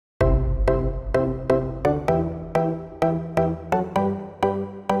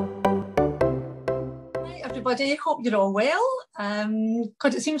everybody. Hope you're all well.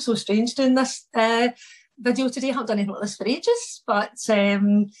 God, it seems so strange doing this video today. I haven't done anything like this for ages, but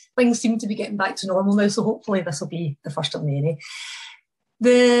things seem to be getting back to normal now, so hopefully this will be the first of many.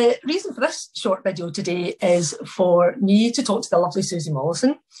 The reason for this short video today is for me to talk to the lovely Susie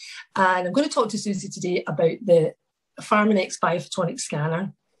Mollison, and I'm going to talk to Susie today about the Pharmanex biophotonic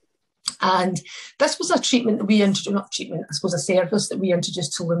scanner. And this was a treatment that we introduced, not treatment, I suppose a service that we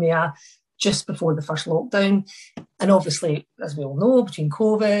introduced to Lumia just before the first lockdown. And obviously, as we all know, between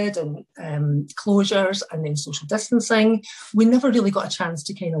COVID and closures and then social distancing, we never really got a chance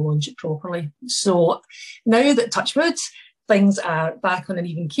to kind of launch it properly. So now that, touch wood, things are back on an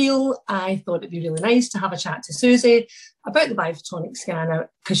even keel, I thought it'd be really nice to have a chat to Susie about the biophotonic scanner,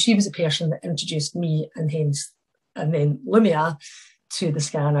 because she was the person that introduced me and then Lumia to the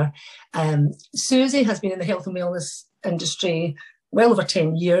scanner. Susie has been in the health and wellness industry well over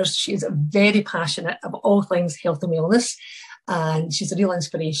 10 years. She's very passionate about all things health and wellness, and she's a real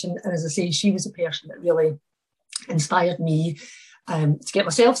inspiration. And as I say, she was the person that really inspired me to get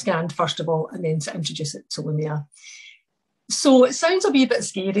myself scanned, first of all, and then to introduce it to Lumia. So it sounds a wee bit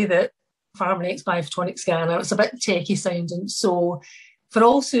scary, that Pharmanex biophotonic scanner. It's a bit techie sounding. So for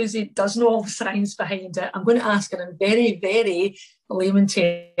all Susie does know all the science behind it, I'm going to ask her in very, very layman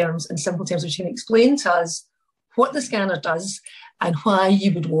terms and simple terms, which she can explain to us what the scanner does and why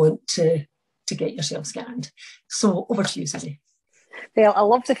you would want to get yourself scanned. So over to you, Susie. Well, I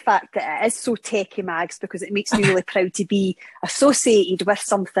love the fact that it is so techie, Mags, because it makes me really proud to be associated with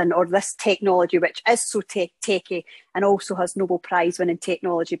something or this technology which is so techie and also has Nobel Prize winning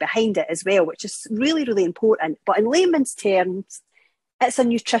technology behind it as well, which is really, really important. But in layman's terms, it's a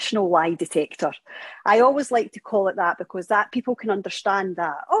nutritional lie detector. I always like to call it that, because that people can understand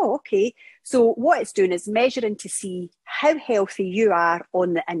that, oh, okay, so what it's doing is measuring to see how healthy you are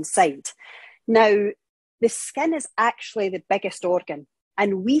on the inside. Now, the skin is actually the biggest organ,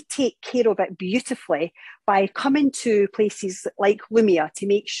 and we take care of it beautifully by coming to places like Lumia to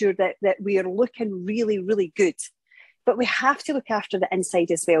make sure that we are looking really, really good. But we have to look after the inside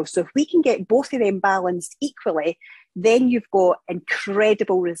as well. So if we can get both of them balanced equally, then you've got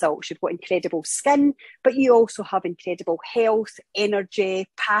incredible results. You've got incredible skin, but you also have incredible health, energy,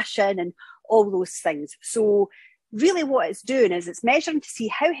 passion, and all those things. So really what it's doing is it's measuring to see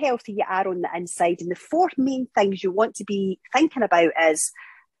how healthy you are on the inside. And the four main things you want to be thinking about is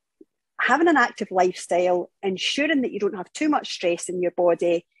having an active lifestyle, ensuring that you don't have too much stress in your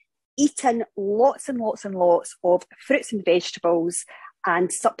body, eating lots and lots and lots of fruits and vegetables,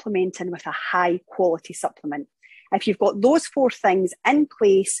 and supplementing with a high quality supplement. If you've got those four things in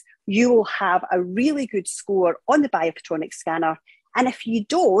place, you will have a really good score on the biophotonic scanner. And if you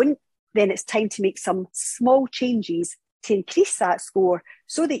don't, then it's time to make some small changes to increase that score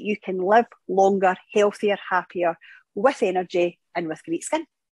so that you can live longer, healthier, happier, with energy and with great skin.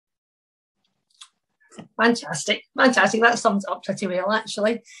 Fantastic, fantastic. That sums it up pretty well,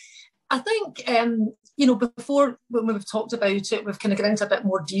 actually. I think, you know, before when we've talked about it, we've kind of got into a bit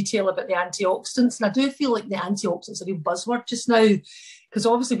more detail about the antioxidants. And I do feel like the antioxidants are a real buzzword just now, because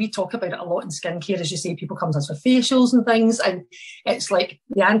obviously we talk about it a lot in skincare. As you say, people come to us for facials and things, and it's like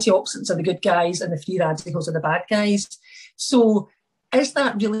the antioxidants are the good guys and the free radicals are the bad guys. So is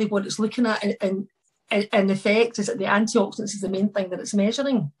that really what it's looking at in effect? Is it the antioxidants is the main thing that it's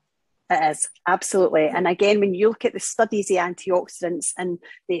measuring? It is, absolutely. And again, when you look at the studies of antioxidants and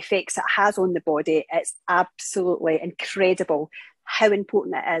the effects it has on the body, it's absolutely incredible how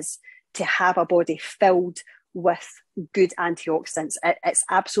important it is to have a body filled with good antioxidants. It's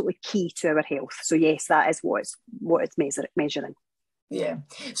absolutely key to our health. So yes, that is what it's measuring. Yeah.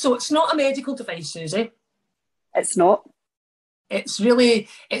 So it's not a medical device, Susie. It's not. It's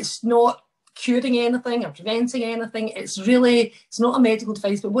not curing anything or preventing anything. It's not a medical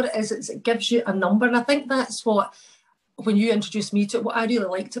device, but what it is it gives you a number. And I think that's what, when you introduced me to it, what I really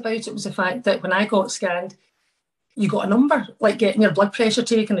liked about it was the fact that when I got scanned, you got a number, like getting your blood pressure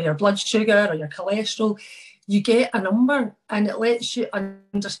taken or your blood sugar or your cholesterol. You get a number and it lets you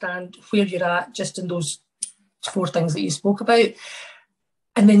understand where you're at just in those four things that you spoke about.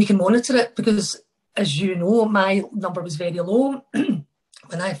 And then you can monitor it, because as you know, my number was very low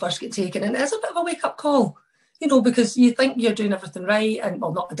when I first get taken, and it's a bit of a wake-up call, you know, because you think you're doing everything right, and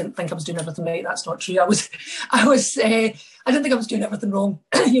well, I didn't think I was doing everything right. That's not true. I didn't think I was doing everything wrong.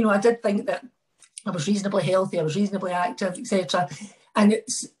 You know, I did think that I was reasonably healthy, I was reasonably active, etc. And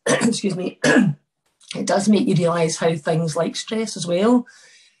it's, excuse me, it does make you realise how things like stress as well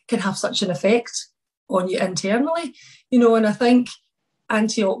can have such an effect on you internally, you know. And I think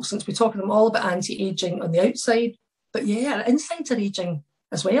antioxidants, we're talking all about anti-aging on the outside, but yeah, our insides are aging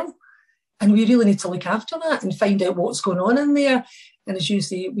as well. And we really need to look after that and find out what's going on in there. And as you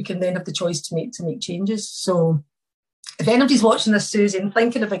say, we can then have the choice to make changes. So if anybody's watching this, Susie, and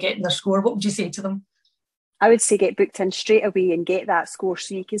thinking about getting their score, what would you say to them? I would say get booked in straight away and get that score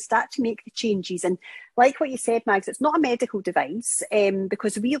so you can start to make the changes. And like what you said, Mags, it's not a medical device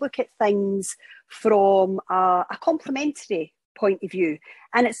because we look at things from a complementary point of view.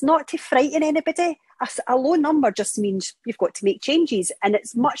 And it's not to frighten anybody. A low number just means you've got to make changes. And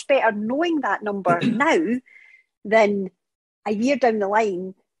it's much better knowing that number now than a year down the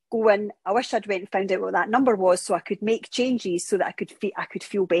line going, I wish I'd went and found out what that number was so I could make changes so that I could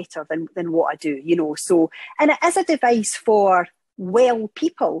feel better than what I do, you know. So, and it is a device for well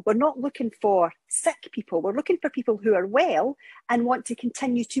people. We're not looking for sick people. We're looking for people who are well and want to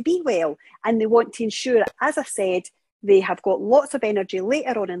continue to be well. And they want to ensure, as I said, they have got lots of energy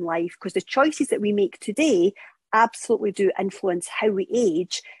later on in life, because the choices that we make today absolutely do influence how we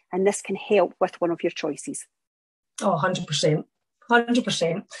age. And this can help with one of your choices. Oh, 100%.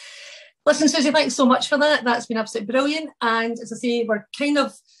 100%. Listen, Susie, thanks so much for that. That's been absolutely brilliant. And as I say, we're kind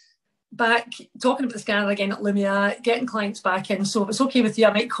of back talking about the scanner again at Lumia, getting clients back in. So if it's okay with you,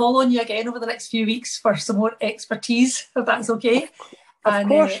 I might call on you again over the next few weeks for some more expertise, if that's okay. Of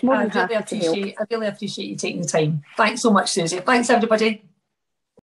course, more than happy to help. I really appreciate you taking the time. Thanks so much, Susie. Thanks, everybody.